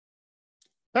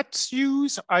Let's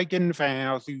use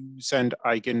eigenvalues and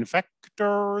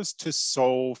eigenvectors to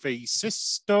solve a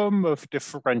system of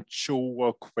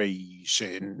differential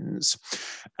equations.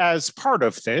 As part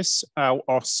of this, I'll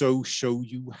also show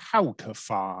you how to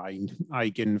find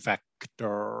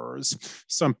eigenvectors,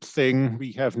 something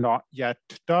we have not yet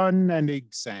done an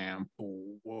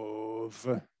example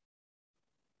of.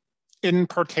 In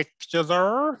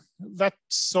particular, let's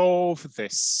solve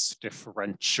this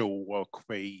differential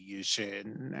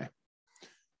equation.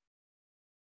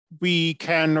 We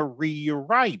can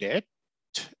rewrite it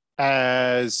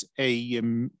as a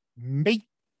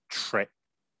matrix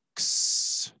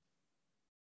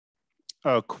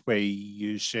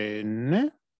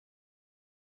equation.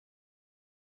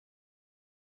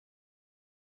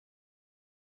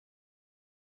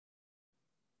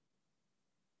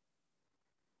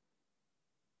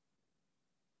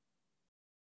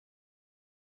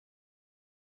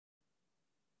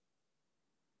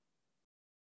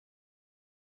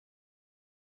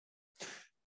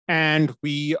 And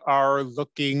we are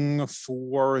looking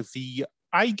for the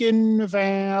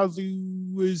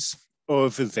eigenvalues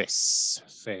of this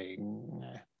thing.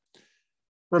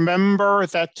 Remember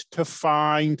that to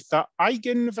find the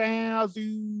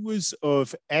eigenvalues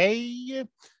of A,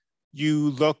 you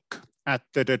look at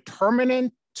the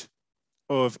determinant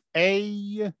of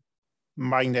A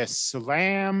minus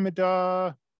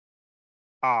lambda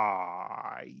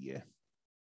I.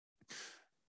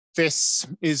 This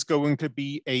is going to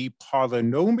be a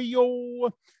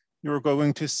polynomial. You're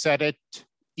going to set it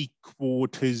equal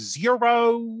to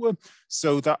 0.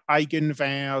 So the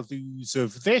eigenvalues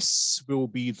of this will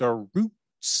be the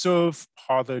roots of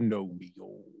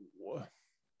polynomial.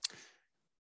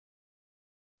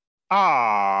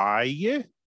 I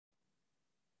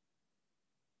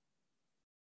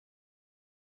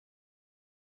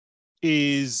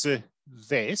is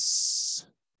this.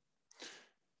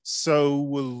 So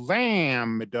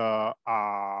lambda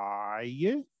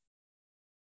I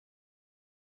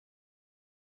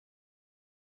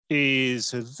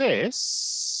is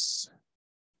this,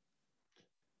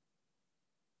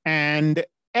 and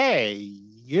A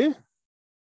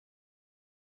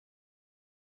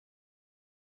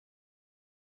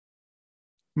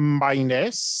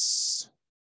minus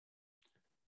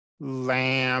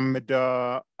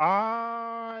lambda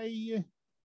I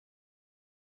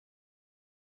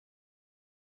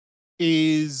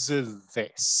is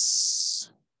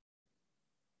this.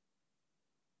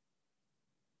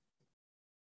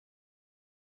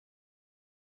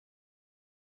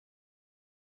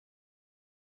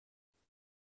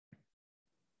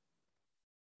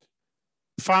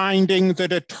 Finding the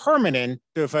determinant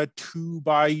of a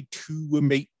 2x2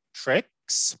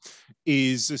 matrix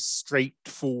is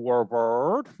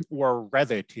straightforward, or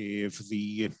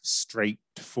relatively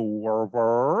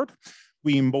straightforward.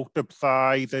 We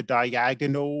multiply the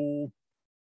diagonal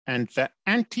and the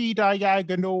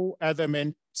anti-diagonal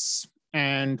elements,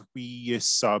 and we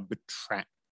subtract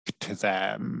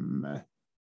them.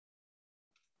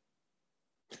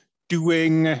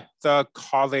 Doing the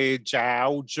college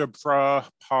algebra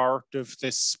part of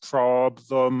this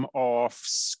problem off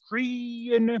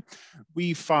screen,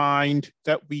 we find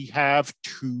that we have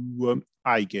two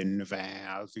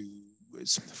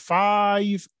eigenvalues,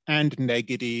 5 and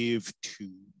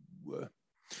 -2.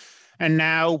 And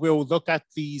now we'll look at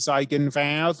these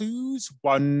eigenvalues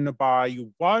one by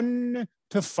one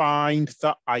to find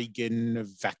the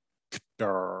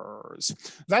eigenvectors.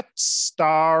 Let's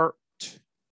start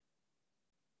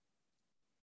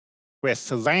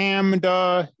with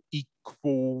lambda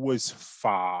equals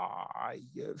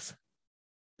 5.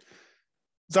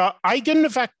 The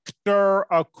eigenvector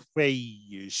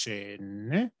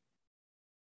equation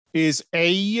is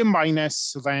A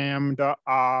minus lambda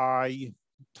I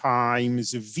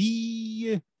times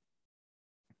V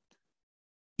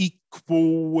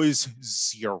equals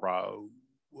 0.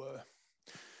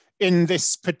 In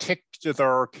this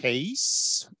particular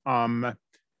case, A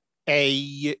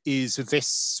is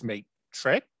this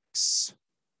matrix,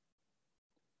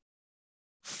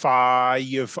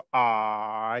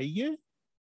 5I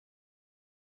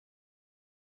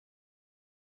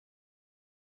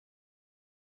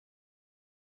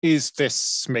is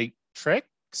this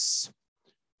matrix.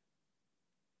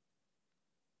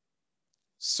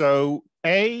 So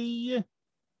A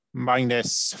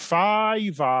minus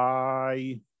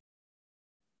 5I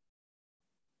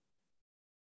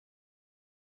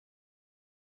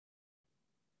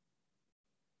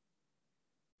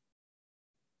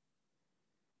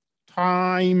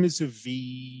times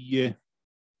V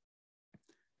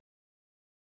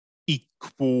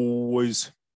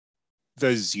equals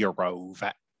the 0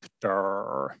 vector.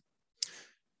 vector.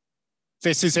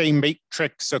 This is a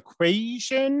matrix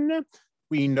equation.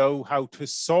 We know how to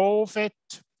solve it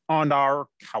on our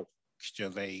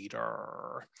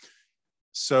calculator.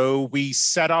 So we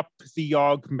set up the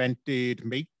augmented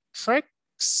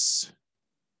matrix.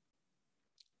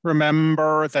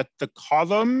 Remember that the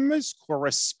columns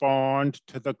correspond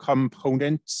to the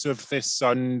components of this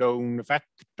unknown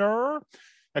vector,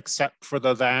 except for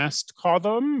the last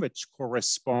column, which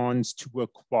corresponds to a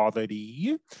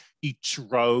quantity. Each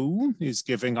row is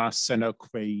giving us an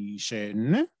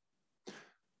equation.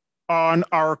 On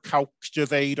our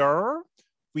calculator,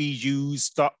 we use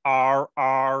the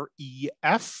RREF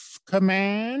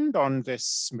command on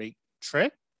this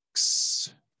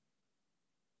matrix.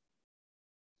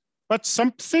 But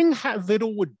something a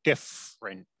little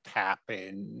different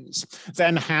happens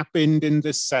than happened in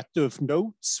the set of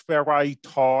notes where I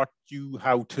taught you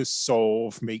how to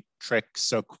solve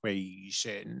matrix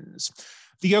equations.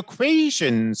 The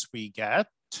equations we get,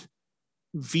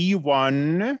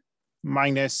 V1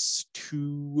 minus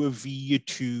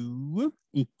 2V2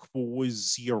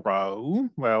 equals 0.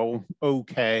 Well,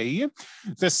 okay.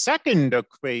 The second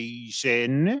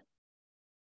equation,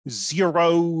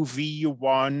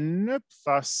 0V1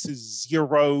 plus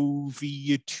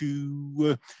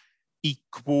 0V2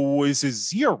 equals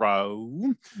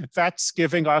 0. That's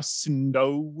giving us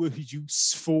no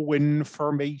useful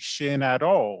information at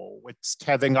all. It's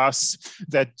telling us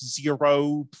that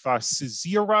 0 plus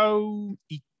 0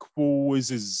 equals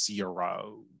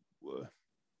 0.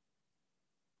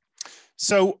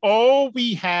 So all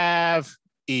we have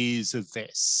is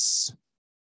this.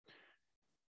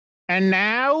 And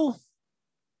now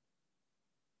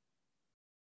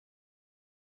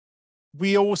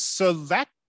we'll select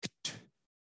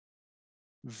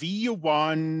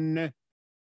V1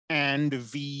 and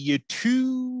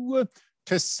V2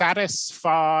 to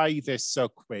satisfy this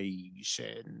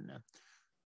equation.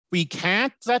 We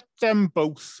can't let them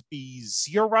both be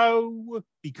 0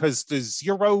 because the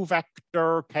 0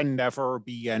 vector can never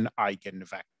be an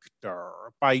eigenvector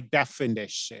by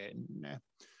definition.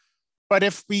 But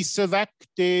if we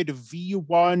selected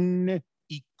V1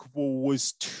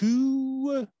 equals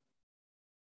 2,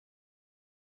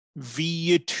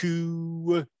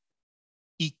 V2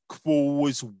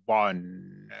 equals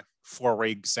 1, for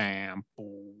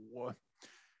example,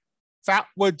 that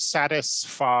would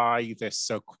satisfy this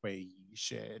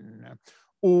equation.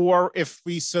 Or if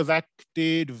we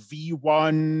selected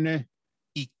V1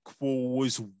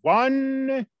 equals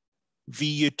 1,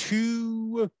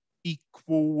 V2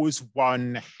 equals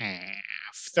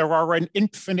 1/2. There are an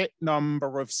infinite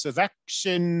number of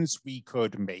selections we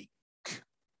could make.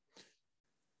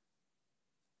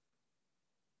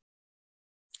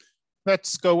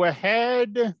 Let's go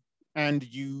ahead and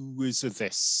use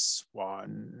this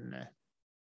one.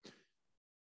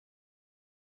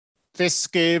 This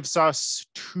gives us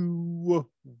 2,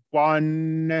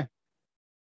 1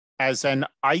 as an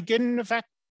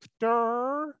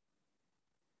eigenvector.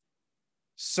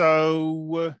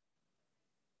 So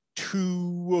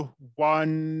 2,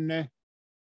 1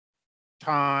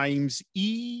 times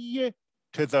e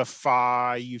to the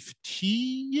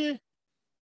 5t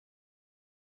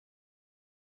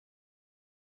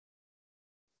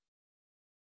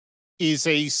is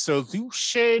a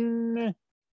solution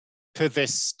to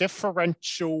this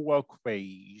differential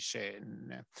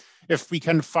equation. If we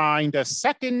can find a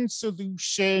second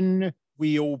solution,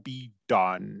 we'll be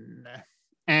done.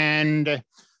 And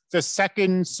the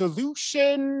second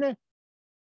solution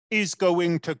is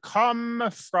going to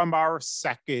come from our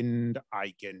second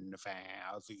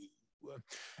eigenvalue.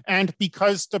 And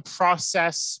because the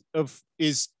process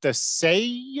is the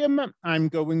same, I'm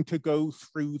going to go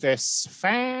through this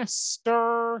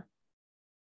faster.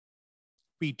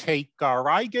 We take our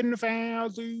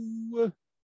eigenvalue,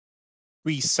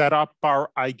 we set up our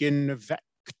eigenvector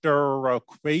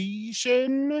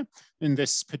equation. In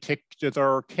this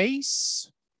particular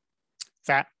case,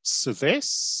 that's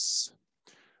this.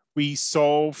 We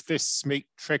solve this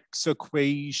matrix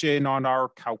equation on our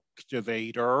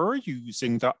calculator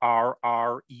using the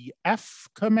RREF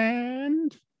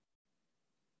command.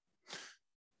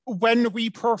 When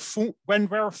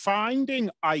we're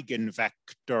finding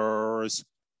eigenvectors,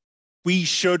 we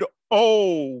should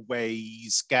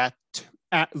always get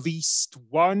at least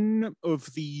one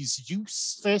of these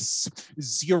useless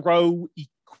 0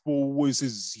 equals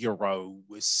 0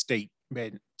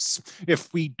 statements.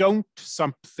 If we don't,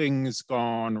 something's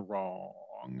gone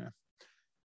wrong.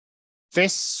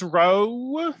 This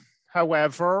row,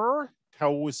 however,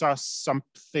 tells us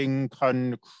something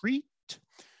concrete,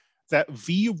 that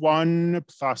V1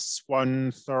 plus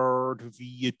 1/3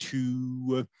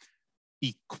 V2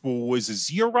 equals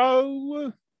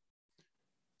 0.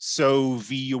 So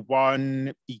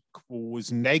V1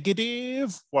 equals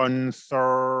negative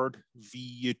 1/3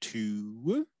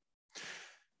 V2.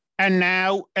 And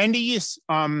now any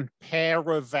pair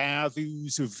of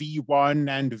values of V1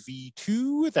 and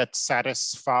V2 that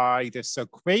satisfy this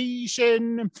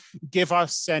equation give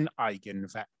us an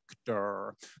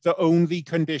eigenvector. The only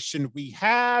condition we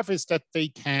have is that they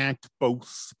can't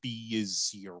both be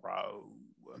 0.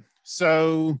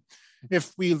 So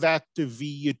if we let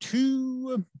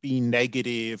V2 be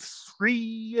negative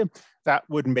 3, that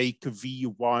would make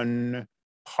V1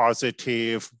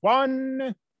 positive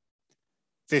 1.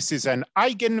 This is an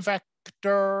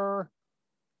eigenvector.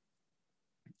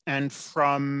 And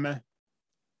from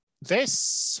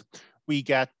this, we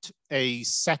get a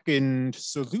second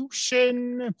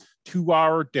solution to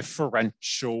our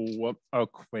differential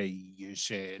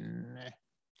equation.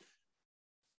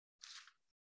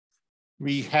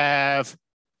 We have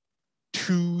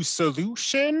 2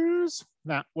 solutions.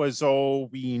 That was all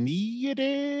we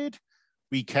needed.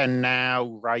 We can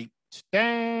now write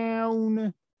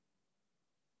down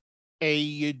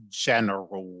a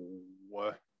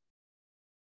general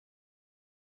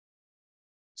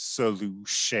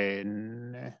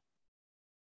solution.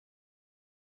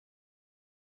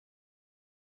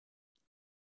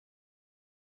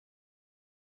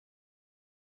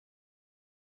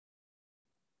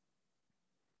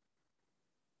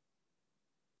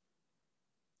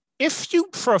 If you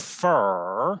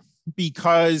prefer,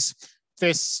 because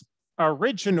this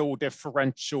original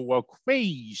differential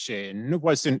equation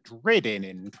wasn't written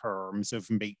in terms of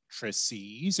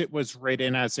matrices, it was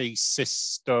written as a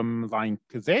system like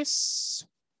this.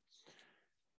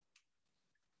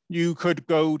 You could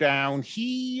go down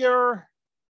here,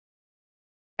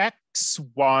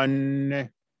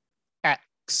 x1,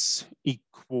 x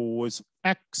equals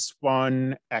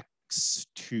x1,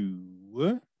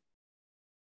 x2.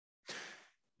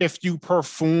 If you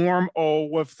perform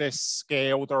all of this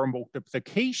scalar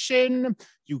multiplication,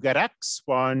 you get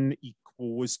x1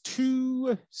 equals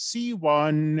 2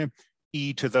 c1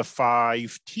 e to the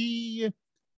 5t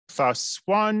plus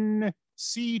 1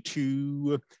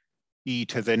 c2 e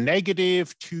to the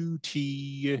negative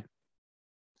 2t.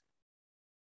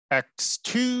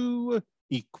 x2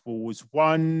 equals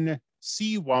 1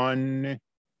 c1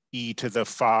 e to the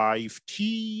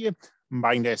 5t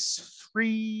minus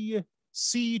 3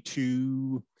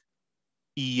 c2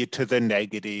 e to the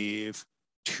negative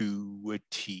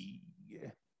 2t.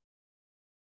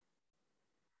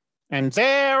 And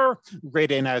there,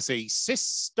 written as a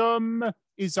system,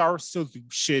 is our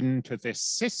solution to this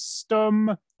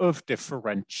system of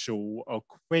differential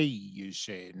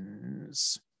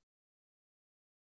equations.